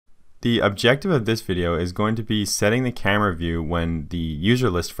The objective of this video is going to be setting the camera view when the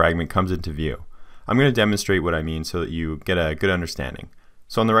user list fragment comes into view. I'm going to demonstrate what I mean so that you get a good understanding.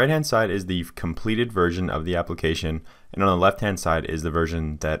 So on the right hand side is the completed version of the application, and on the left hand side is the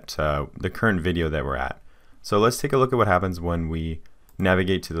version that the current video that we're at. So let's take a look at what happens when we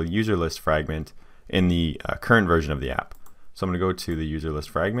navigate to the user list fragment in the current version of the app. So I'm going to go to the user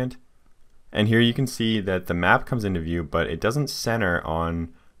list fragment, and here you can see that the map comes into view, but it doesn't center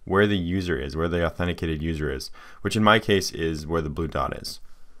on where the user is, where the authenticated user is, which in my case is where the blue dot is.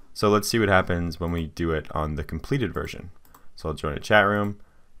 So let's see what happens when we do it on the completed version. So I'll join a chat room,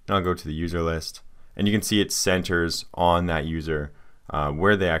 and I'll go to the user list, and you can see it centers on that user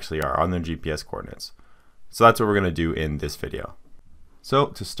where they actually are on their GPS coordinates. So that's what we're going to do in this video. So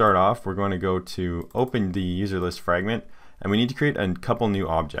to start off, we're going to go to open the user list fragment, and we need to create a couple new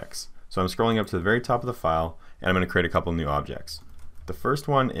objects. So I'm scrolling up to the very top of the file, and I'm going to create a couple new objects. The first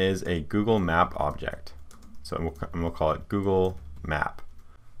one is a Google Map object. So we'll call it Google Map.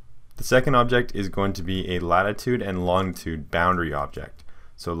 The second object is going to be a latitude and longitude boundary object.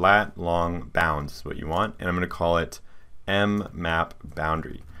 So lat, long, bounds is what you want, and I'm going to call it mmap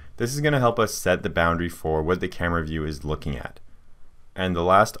boundary. This is going to help us set the boundary for what the camera view is looking at. And the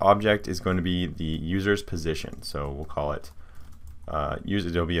last object is going to be the user's position. So we'll call it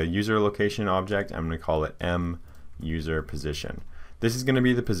there'll be a user location object. I'm going to call it muser position. This is going to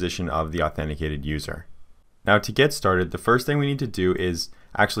be the position of the authenticated user. Now to get started, the first thing we need to do is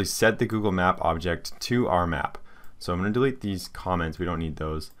actually set the Google Map object to our map. So I'm going to delete these comments, we don't need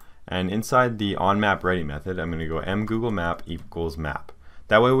those. And inside the onMapReady method, I'm going to go mGoogleMap equals map.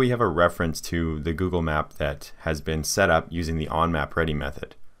 That way we have a reference to the Google Map that has been set up using the onMapReady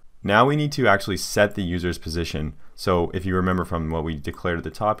method. Now we need to actually set the user's position. So if you remember from what we declared at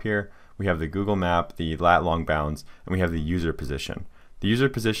the top here, we have the Google Map, the lat long bounds, and we have the user position. The user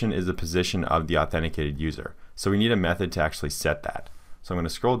position is the position of the authenticated user. So we need a method to actually set that. So I'm going to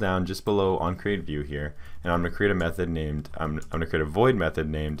scroll down just below onCreateView here, and I'm going to create a method named, I'm going to create a void method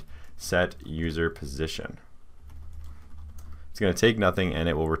named setUserPosition. It's going to take nothing and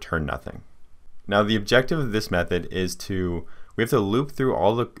it will return nothing. Now the objective of this method is we have to loop through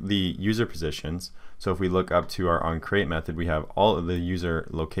all the user positions. So if we look up to our onCreate method, we have all of the user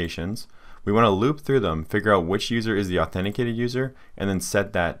locations. We want to loop through them, figure out which user is the authenticated user, and then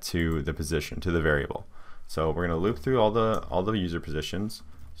set that to the position, to the variable. So we're going to loop through all the user positions.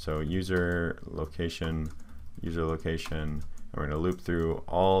 So user location, and we're going to loop through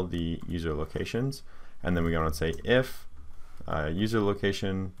all the user locations, and then we're going to say if user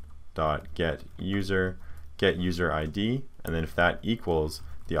location dot get user ID, and then if that equals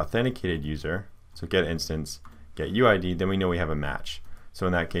the authenticated user, so get instance get UID, then we know we have a match. So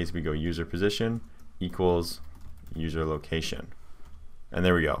in that case we go user position equals user location, and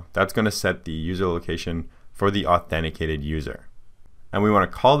there we go. That's going to set the user location for the authenticated user, and we want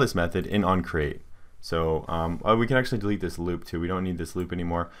to call this method in onCreate. So we can actually delete this loop too. We don't need this loop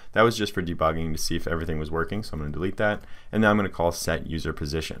anymore. That was just for debugging to see if everything was working, so I'm going to delete that, and now I'm going to call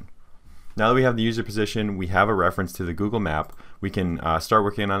setUserPosition. Now that we have the user position, we have a reference to the Google Map, we can start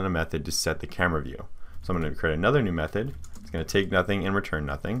working on a method to set the camera view. So I'm going to create another new method. It's going to take nothing and return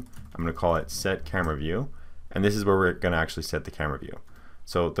nothing. I'm going to call it setCameraView, and this is where we're going to actually set the camera view.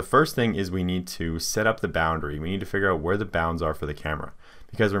 So the first thing is we need to set up the boundary. We need to figure out where the bounds are for the camera.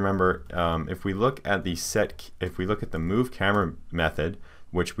 Because remember, if we look at the move camera method,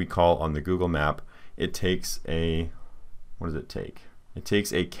 which we call on the Google Map, it takes what does it take? It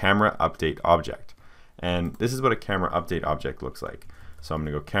takes a camera update object, and this is what a camera update object looks like. So I'm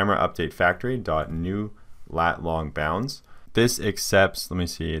going to go camera update factory dot new lat long bounds. This accepts, let me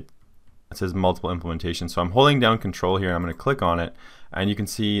see, it says multiple implementations. So I'm holding down control here, and I'm going to click on it, and you can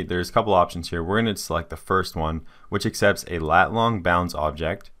see there's a couple options here. We're going to select the first one, which accepts a lat long bounds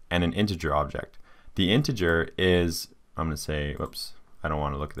object and an integer object. The integer is, I'm going to say, whoops, I don't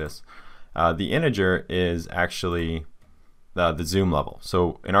want to look at this. The integer is actually the zoom level.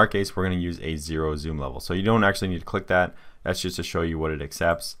 So in our case, we're going to use a 0 zoom level. So you don't actually need to click that. That's just to show you what it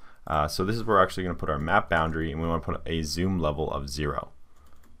accepts. So this is where we're actually going to put our map boundary, and we want to put a zoom level of 0.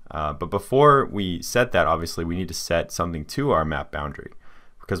 But before we set that, obviously we need to set something to our map boundary,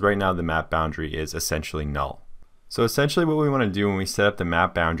 because right now the map boundary is essentially null. So essentially what we want to do when we set up the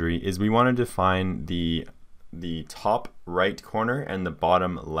map boundary is we want to define the top right corner and the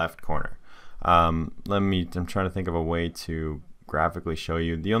bottom left corner. I'm trying to think of a way to graphically show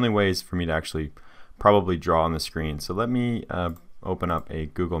you. The only way is for me to actually probably draw on the screen. So let me open up a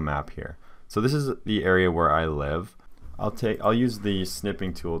Google Map here. So this is the area where I live. I'll use the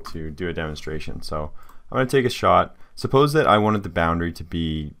snipping tool to do a demonstration. So I'm going to take a shot. Suppose that I wanted the boundary to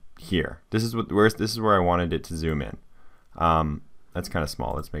be, here. This is where I wanted it to zoom in. That's kind of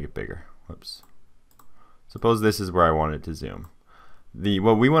small. Let's make it bigger. Whoops. Suppose this is where I wanted it to zoom.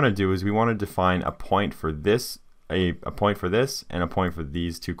 What we want to do is we want to define a point for this, a point for this, and a point for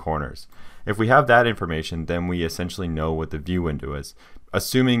these two corners. If we have that information, then we essentially know what the view window is.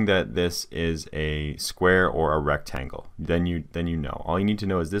 Assuming that this is a square or a rectangle, then you know. All you need to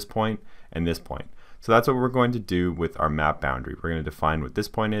know is this point and this point. So that's what we're going to do with our map boundary. We're going to define what this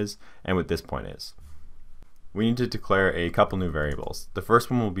point is and what this point is. We need to declare a couple new variables. The first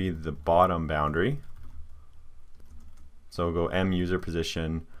one will be the bottom boundary. So we'll go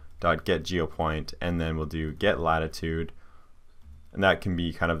muserPosition.getGeoPoint, and then we'll do getLatitude, and that can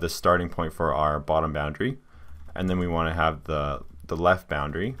be kind of the starting point for our bottom boundary. And then we want to have the left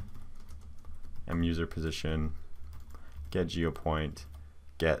boundary, muserPosition.getGeoPoint,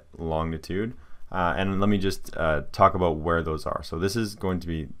 getLongitude. And let me just talk about where those are. So this is going to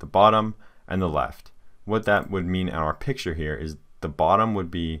be the bottom and the left. What that would mean in our picture here is the bottom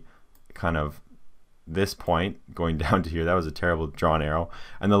would be kind of this point going down to here. That was a terrible drawn arrow.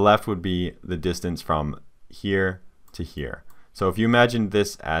 And the left would be the distance from here to here. So if you imagine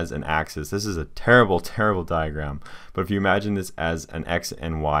this as an axis, this is a terrible, terrible diagram, but if you imagine this as an X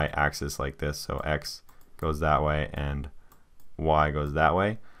and Y axis like this, so X goes that way and Y goes that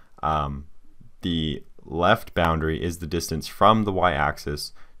way, the left boundary is the distance from the Y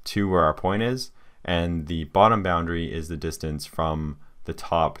axis to where our point is, and the bottom boundary is the distance from the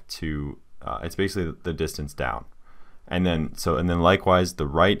top to, it's basically the distance down. And then likewise, the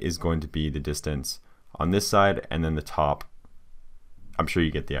right is going to be the distance on this side, and then the top, I'm sure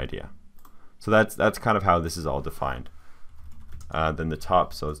you get the idea. So that's kind of how this is all defined. Then the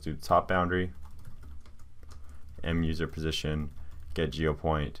top, so let's do the top boundary, muserPosition,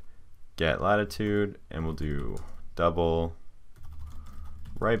 getGeoPoint, getLatitude, and we'll do double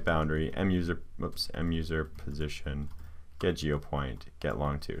right boundary, muserPosition, getGeoPoint,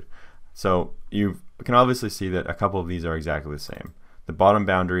 getLongitude. So you can obviously see that a couple of these are exactly the same. The bottom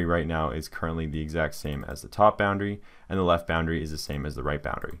boundary right now is currently the exact same as the top boundary, and the left boundary is the same as the right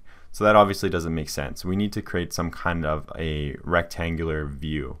boundary. So that obviously doesn't make sense. We need to create some kind of a rectangular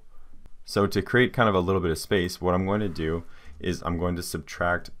view. So to create kind of a little bit of space, what I'm going to do is I'm going to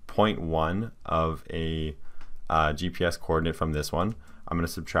subtract 0.1 of a GPS coordinate from this one. I'm going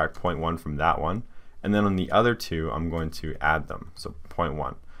to subtract 0.1 from that one, and then on the other two I'm going to add them, so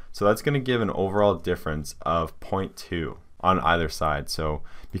 0.1. So that's going to give an overall difference of 0.2 on either side. So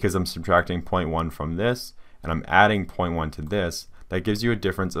because I'm subtracting 0.1 from this and I'm adding 0.1 to this, that gives you a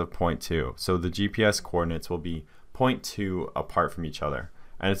difference of 0.2. So the GPS coordinates will be 0.2 apart from each other,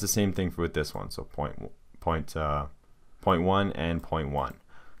 and it's the same thing with this one, so 0.1 and 0.1.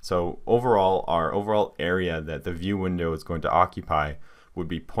 So overall, our overall area that the view window is going to occupy would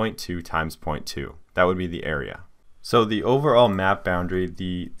be 0.2 times 0.2. That would be the area. So the overall map boundary,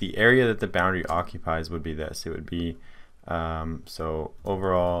 the area that the boundary occupies would be this. It would be, so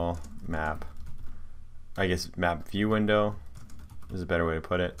overall map, I guess map view window is a better way to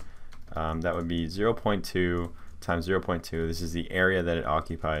put it. That would be 0.2 times 0.2. This is the area that it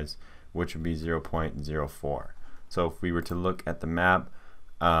occupies, which would be 0.04. So if we were to look at the map,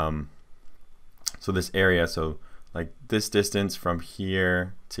 so this area, so like this distance from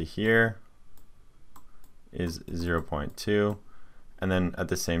here to here is 0.2, and then at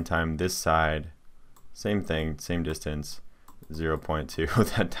the same time this side, same thing, same distance,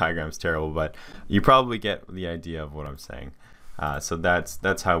 0.2. That diagram's terrible, but you probably get the idea of what I'm saying. So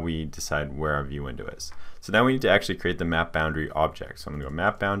that's how we decide where our view window is. So now we need to actually create the map boundary object. So I'm going to go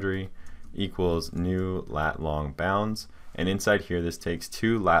map boundary equals new lat long bounds, and inside here this takes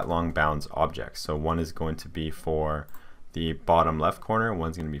two lat long bounds objects. So one is going to be for the bottom left corner,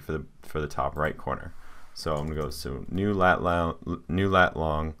 one's going to be for the top right corner. So I'm going to go new lat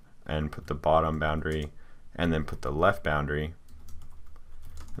long and put the bottom boundary, and then put the left boundary,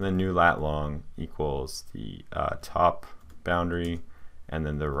 and then new lat long equals the top boundary and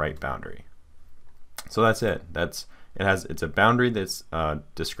then the right boundary. So that's it. It's a boundary that's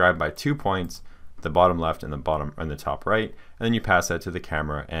described by 2 points, the bottom left and the top right, and then you pass that to the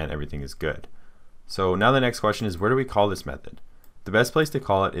camera and everything is good. So now the next question is, where do we call this method? The best place to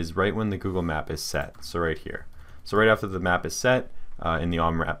call it is right when the Google map is set, so right here. So right after the map is set, in the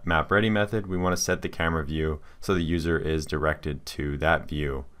onMapReady method, we want to set the camera view so the user is directed to that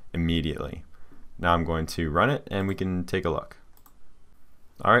view immediately. Now I'm going to run it and we can take a look.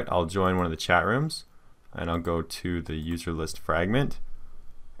 Alright, I'll join one of the chat rooms and I'll go to the user list fragment,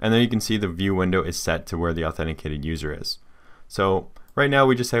 and then you can see the view window is set to where the authenticated user is. So Right now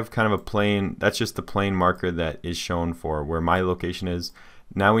we just have kind of a plain, that's just the plain marker that is shown for where my location is.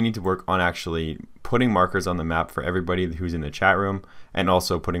 Now we need to work on actually putting markers on the map for everybody who's in the chat room, and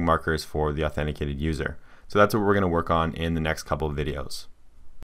also putting markers for the authenticated user. So that's what we're going to work on in the next couple of videos.